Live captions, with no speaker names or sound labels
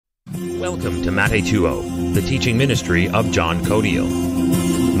Welcome to Matthetuo, the teaching ministry of John Codiel.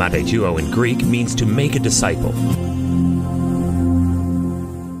 Matthetuo in Greek means to make a disciple.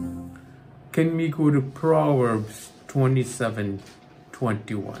 Can we go to Proverbs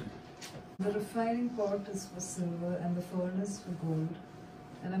 27:21? The refining pot is for silver and the furnace for gold,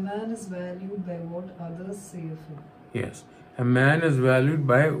 and a man is valued by what others say of him. Yes, a man is valued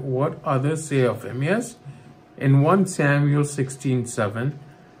by what others say of him. Yes, in 1 Samuel 16:7,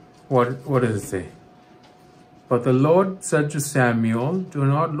 what does it say? But the Lord said to Samuel, do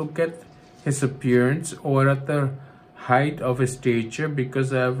not look at his appearance or at the height of his stature,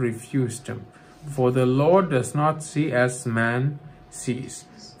 because I have refused him. For the Lord does not see as man sees.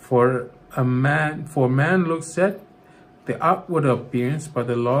 For man looks at the outward appearance, but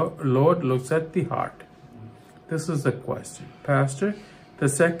the Lord looks at the heart. This is the question, Pastor. The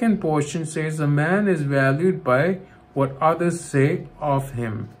second portion says a man is valued by what others say of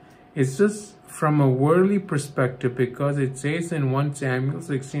him. It's just from a worldly perspective, because it says in 1 Samuel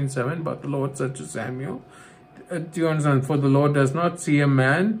 16:7, but the Lord said to Samuel, do you understand? For the Lord does not see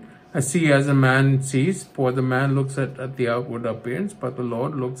as a man sees, for the man looks at the outward appearance, but the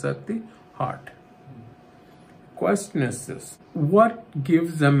Lord looks at the heart. Question is this: what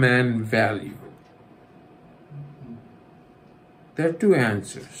gives a man value? There are two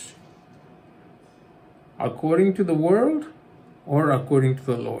answers. According to the world or according to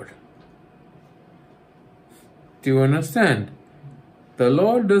the Lord? Do you understand? The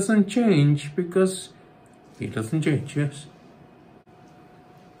Lord doesn't change because He doesn't change, yes?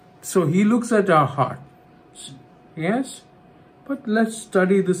 So He looks at our heart, yes? But let's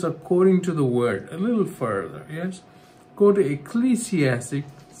study this according to the Word a little further, yes? Go to Ecclesiastes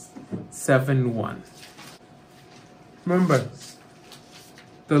 7:1. Remember,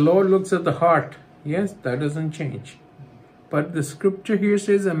 the Lord looks at the heart, yes? That doesn't change. But the scripture here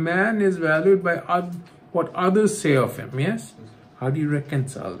says a man is valued by what others say of him, yes? How do you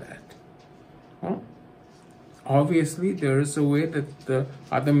reconcile that? Well, obviously, there is a way that the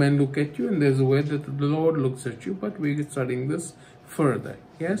other men look at you, and there's a way that the Lord looks at you, but we're studying this further,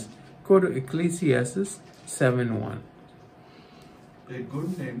 yes? Go to Ecclesiastes 7:1. A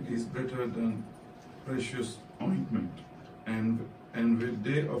good name is better than precious ointment, and the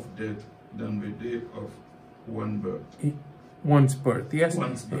day of death than the day of one's birth, yes?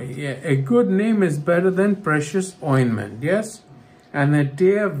 One's birth. Yeah, a good name is better than precious ointment, yes? And a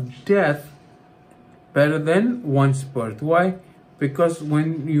day of death better than one's birth. Why? Because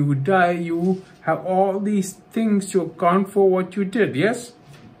when you die, you have all these things to account for what you did, yes?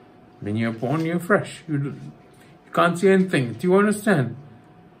 When you're born, you're fresh. You can't see anything. Do you understand?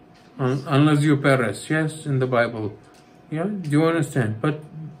 Unless you perish, yes, in the Bible. Yeah, do you understand? But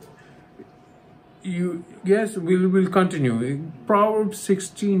yes, we'll continue. Proverbs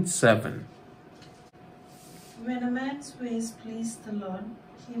 16:7. When a man's ways please the Lord,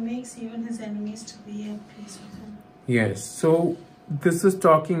 He makes even his enemies to be at peace with him. Yes, so this is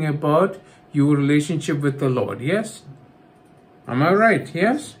talking about your relationship with the Lord, yes? Am I right?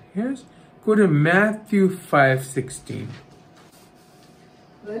 Yes? Yes? Go to Matthew 5:16.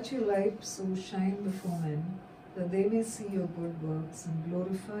 Let your light so shine before men, that they may see your good works and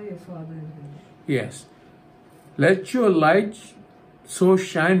glorify your Father in heaven. Yes. Let your light so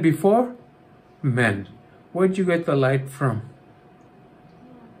shine before men. Where'd you get the light from?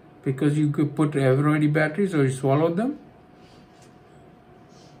 Because you could put everybody batteries, or you swallowed them?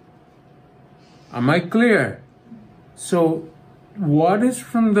 Am I clear? So, what is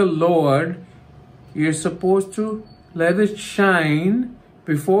from the Lord, you're supposed to let it shine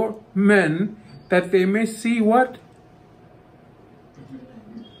before men, that they may see what?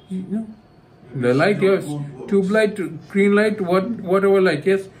 You know, the light, yes, tube light, green light, whatever light,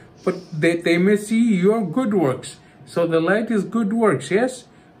 yes, but they may see your good works. So the light is good works, yes,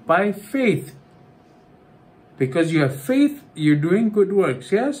 by faith. Because you have faith, you're doing good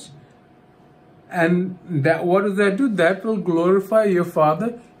works, yes? And that, what does that do? That will glorify your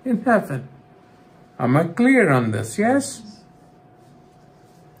Father in heaven. Am I clear on this? Yes?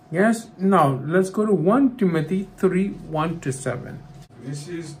 Yes? Now, let's go to 1 Timothy 3:1-7. This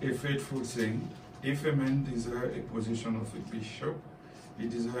is a faithful saying: if a man desire a position of a bishop, he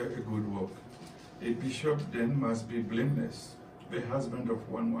desire a good work. A bishop then must be blameless, the husband of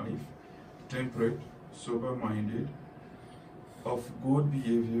one wife, temperate, sober-minded, of good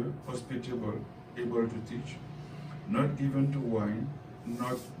behavior, hospitable, able to teach, not given to wine,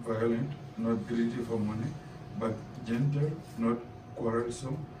 not violent, not greedy for money, but gentle, not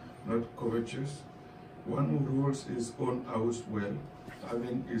quarrelsome, not covetous, one who rules his own house well,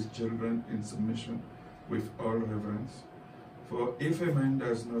 having his children in submission with all reverence. For if a man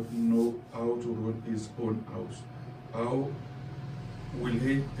does not know how to run his own house, how will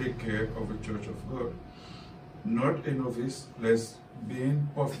he take care of the church of God? Not a novice, lest being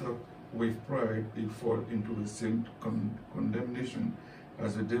puffed up with pride, he fall into the same condemnation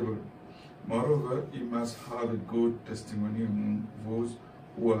as the devil. Moreover, he must have a good testimony among those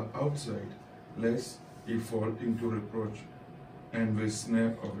who are outside, lest he fall into reproach and the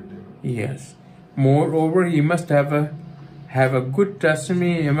snare of the devil. Yes. Moreover, he must have a good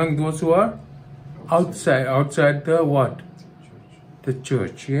testimony among those who are outside the what? The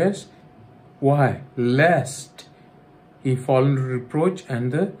church. Yes. Why? Lest he fall into reproach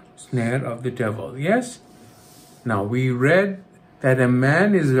and the snare of the devil. Yes. Now we read that a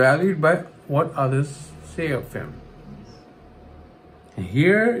man is valued by what others say of him. And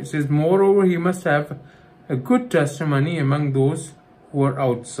here it says, moreover, he must have a good testimony among those who are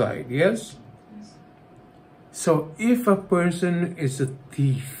outside. Yes. So if a person is a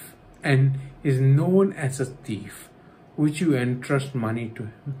thief and is known as a thief, would you entrust money to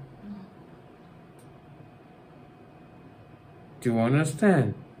him? Do you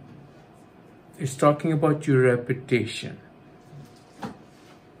understand? It's talking about your reputation.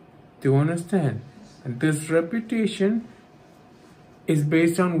 Do you understand? And this reputation is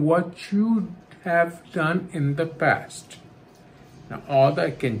based on what you have done in the past. Now all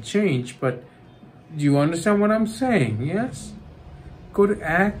that can change, but do you understand what I'm saying? Yes? Go to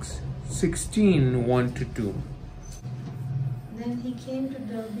Acts 16, 1-2. Then he came to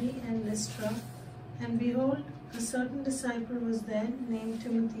Derbe and Lystra, and behold, a certain disciple was there named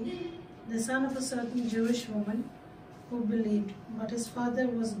Timothy, the son of a certain Jewish woman, who believed, but his father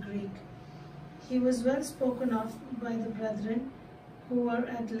was Greek. He was well spoken of by the brethren who were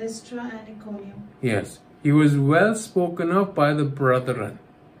at Lystra and Iconium. Yes, he was well spoken of by the brethren.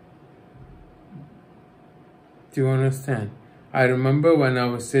 Do you understand? I remember when I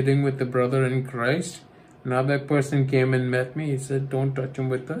was sitting with the brother in Christ, another person came and met me. He said, don't touch him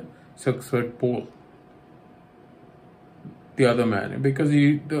with the 6-foot pole. The other man, because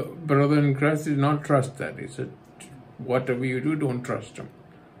the brother in Christ did not trust that. He said, whatever you do, don't trust him.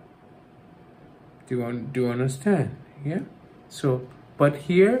 Do you understand? Yeah. So, but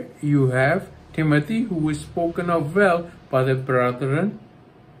here you have Timothy, who is spoken of well by the brethren.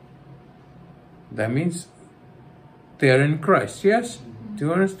 That means they are in Christ. Yes. Do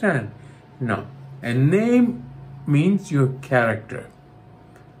you understand? Now, a name means your character.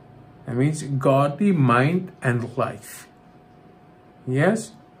 That means godly mind and life.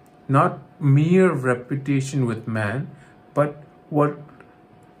 Yes, not mere reputation with man, but what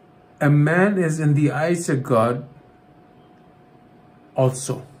a man is in the eyes of God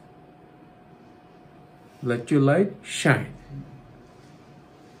also. Let your light shine.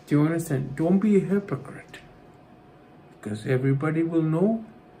 Do you understand? Don't be a hypocrite, because everybody will know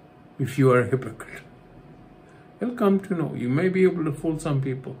if you are a hypocrite. They'll come to know. You may be able to fool some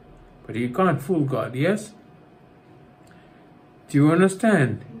people, but you can't fool God. Yes? Do you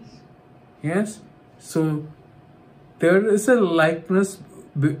understand? Yes? So, there is a likeness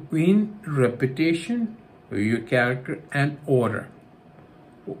between reputation, your character, and odor.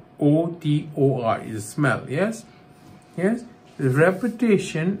 O-D-O-R is smell. Yes? Yes? The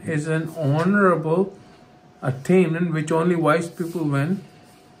reputation is an honorable attainment which only wise people win,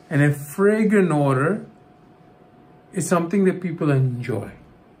 and a fragrant odor is something that people enjoy.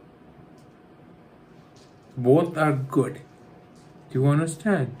 Both are good. Do you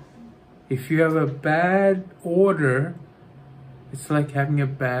understand? If you have a bad odor, it's like having a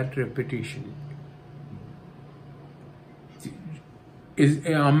bad reputation.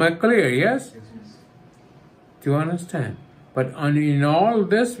 Am I clear? Yes? Do you understand? But in all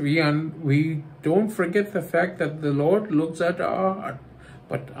this, we don't forget the fact that the Lord looks at our heart.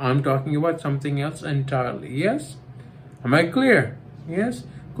 But I'm talking about something else entirely. Yes? Am I clear? Yes?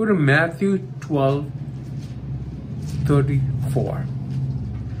 Go to Matthew 12:34.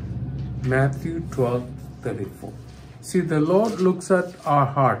 Matthew 12:34. See, the Lord looks at our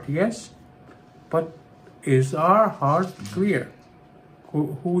heart, yes? But is our heart clear?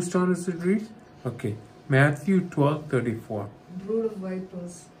 Whose turn is it read? Okay, Matthew 12:34. Brood of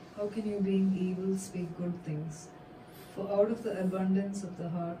vipers, how can you, being evil, speak good things? For out of the abundance of the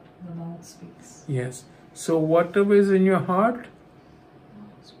heart, the mouth speaks. Yes. So whatever is in your heart,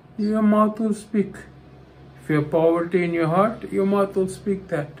 your mouth will speak. If you have poverty in your heart, your mouth will speak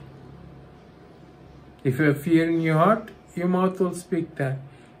that. If you have fear in your heart, your mouth will speak that.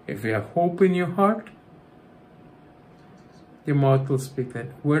 If you have hope in your heart, your mouth will speak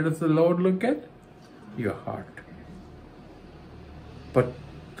that. Where does the Lord look at? Your heart. But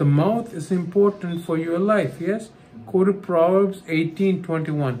the mouth is important for your life, yes? Go to Proverbs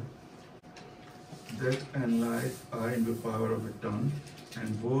 18:21. Death and life are in the power of the tongue,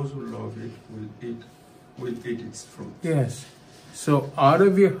 and those who love it will eat its fruit. Yes. So out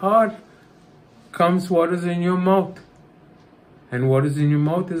of your heart comes what is in your mouth. And what is in your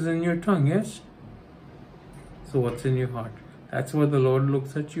mouth is in your tongue, yes? So what's in your heart? That's what the Lord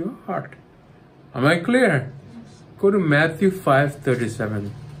looks at, your heart. Am I clear? Go to Matthew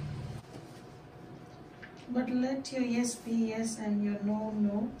 5:37. But let your yes be yes and your no,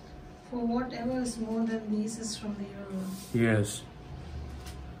 no. For whatever is more than these is from your own. Yes.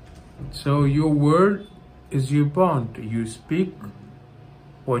 So your word is your bond. You speak,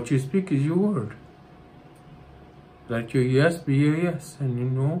 what you speak is your word. Let your yes be your yes and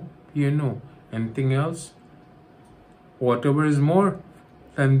your no be your no. Anything else? Whatever is more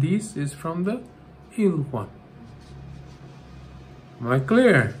than these is from the evil one. Am I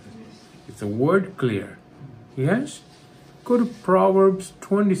clear? Is the word clear? Yes? Go to Proverbs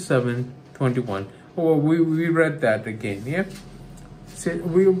 27:21. Oh, we read that again, yeah?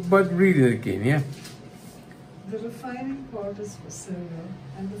 But read it again, yeah? The refining pot is for silver,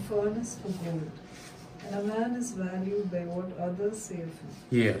 and the furnace for gold, and a man is valued by what others say of him.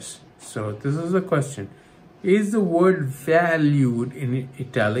 Yes. So this is the question. Is the word valued in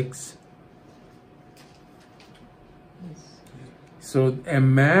italics? Yes. So a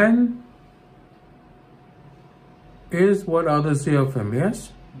man is what others say of him,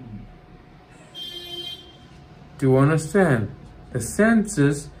 yes? Do you understand? The sense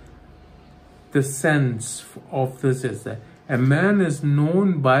of this is that a man is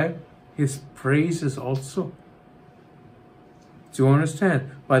known by his praises also. Do you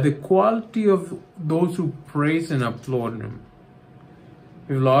understand? By the quality of those who praise and applaud him.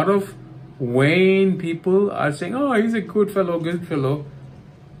 A lot of vain people are saying, oh, he's a good fellow,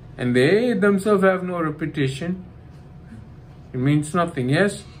 and they themselves have no reputation. It means nothing,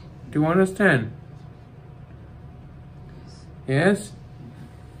 yes? Do you understand? Yes?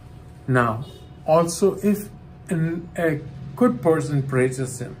 Now, also, if a good person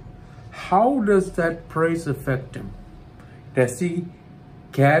praises him, how does that praise affect him? Does he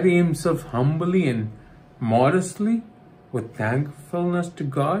carry himself humbly and modestly with thankfulness to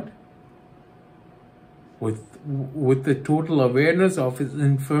God? With the total awareness of his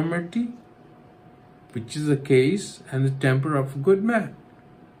infirmity, which is the case and the temper of a good man.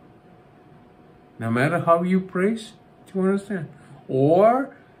 No matter how you praise, do you understand?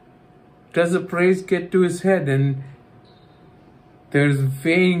 Or does the praise get to his head and there's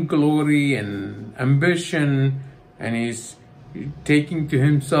vain glory and ambition, and he's taking to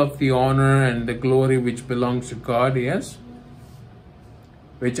himself the honor and the glory which belongs to God, yes?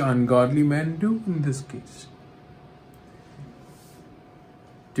 Which ungodly men do in this case.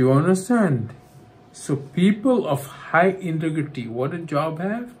 Do you understand? So people of high integrity, what does Job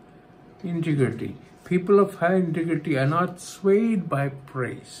have? Integrity. People of high integrity are not swayed by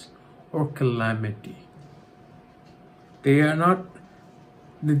praise or calamity. They are not,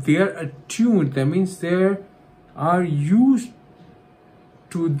 they are attuned. That means they are used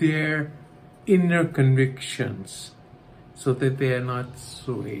to their inner convictions so that they are not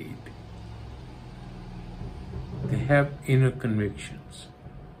swayed. They have inner convictions.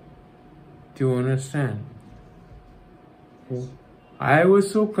 Do you understand? I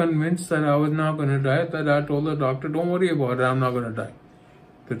was so convinced that I was not going to die that I told the doctor, don't worry about it, I'm not going to die.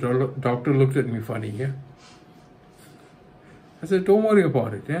 The doctor looked at me funny, yeah? I said, don't worry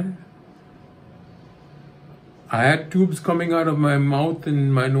about it, yeah? I had tubes coming out of my mouth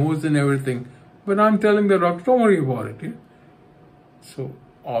and my nose and everything, but I'm telling the doctor, don't worry about it, yeah? So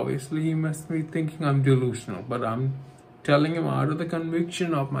obviously he must be thinking I'm delusional, but I'm telling him out of the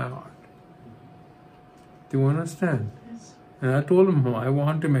conviction of my heart. Do you understand? Yes. And I told him, I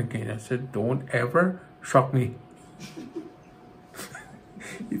want him again. I said, don't ever shock me.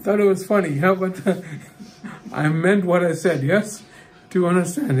 He thought it was funny, yeah, but I meant what I said, yes? Do you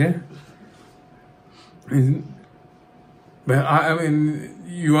understand, yeah? But I mean,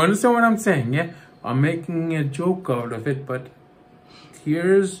 you understand what I'm saying, yeah? I'm making a joke out of it, but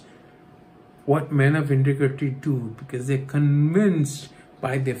here's what men of integrity do, because they're convinced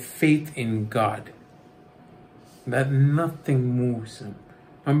by their faith in God that nothing moves him.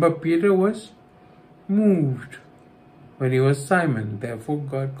 Remember, Peter was moved when he was Simon.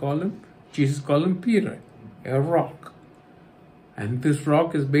 Therefore, Jesus called him Peter, a rock. And this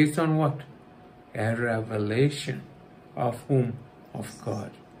rock is based on what? A revelation of whom? Of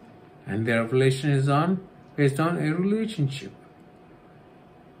God. And the revelation is based on a relationship.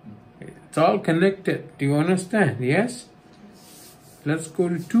 It's all connected. Do you understand? Yes? Let's go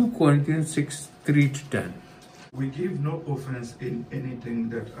to 2 Corinthians 6, 3-10. We give no offense in anything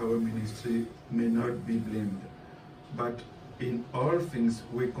that our ministry may not be blamed, but in all things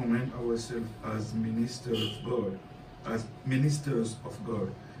we commend ourselves as ministers of God,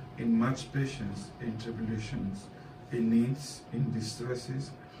 in much patience, in tribulations, in needs, in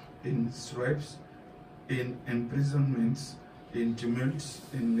distresses, in stripes, in imprisonments, in tumults,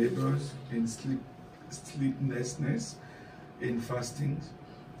 in labors, in sleeplessness, in fastings,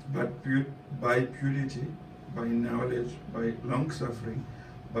 but by purity, by knowledge, by long-suffering,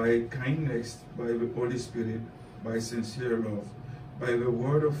 by kindness, by the Holy Spirit, by sincere love, by the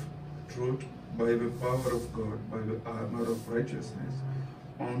word of truth, by the power of God, by the armor of righteousness,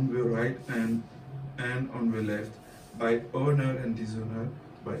 on the right hand and on the left, by honor and dishonor,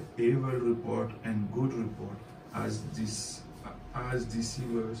 by evil report and good report, as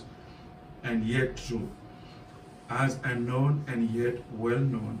deceivers and yet true, as unknown and yet well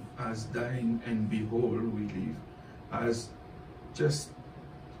known, as dying and behold we live, as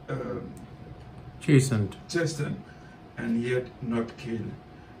chastened and yet not killed,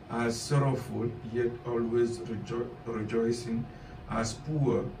 as sorrowful yet always rejoicing, as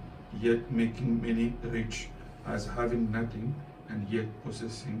poor yet making many rich, as having nothing and yet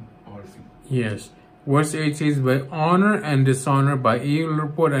possessing all things. Yes. Verse 8 says, by honor and dishonor, by evil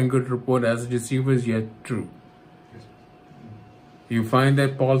report and good report, as deceivers yet true. Yes. You find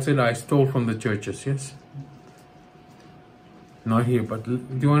that Paul said, I stole from the churches, yes? Not here, but do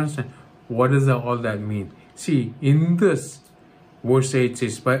you understand? What does all that mean? See, in this, verse 8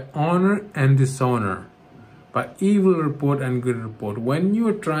 says, by honor and dishonor, by evil report and good report. When you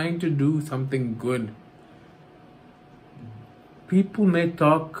are trying to do something good, people may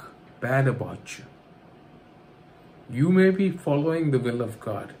talk bad about you. You may be following the will of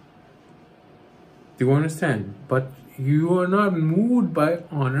God. Do you understand? But you are not moved by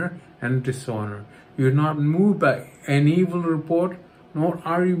honor and dishonor. You are not moved by an evil report, nor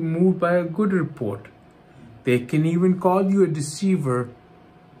are you moved by a good report. They can even call you a deceiver,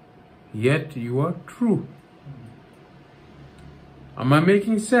 yet you are true. Am I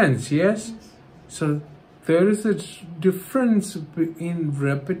making sense? Yes? So there is a difference in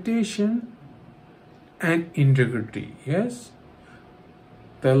reputation and integrity. Yes?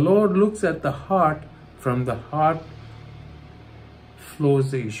 The Lord looks at the heart. From the heart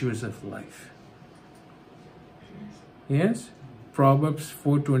flows the issues of life. Yes? Proverbs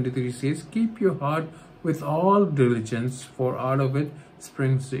 4:23 says, keep your heart with all diligence, for out of it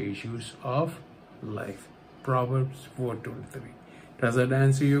springs the issues of life. Proverbs 4:23. Does that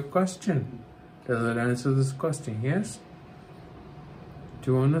answer your question? Does that answer this question? Yes?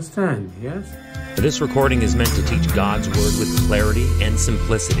 Do you understand? Yes? This recording is meant to teach God's Word with clarity and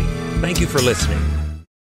simplicity. Thank you for listening.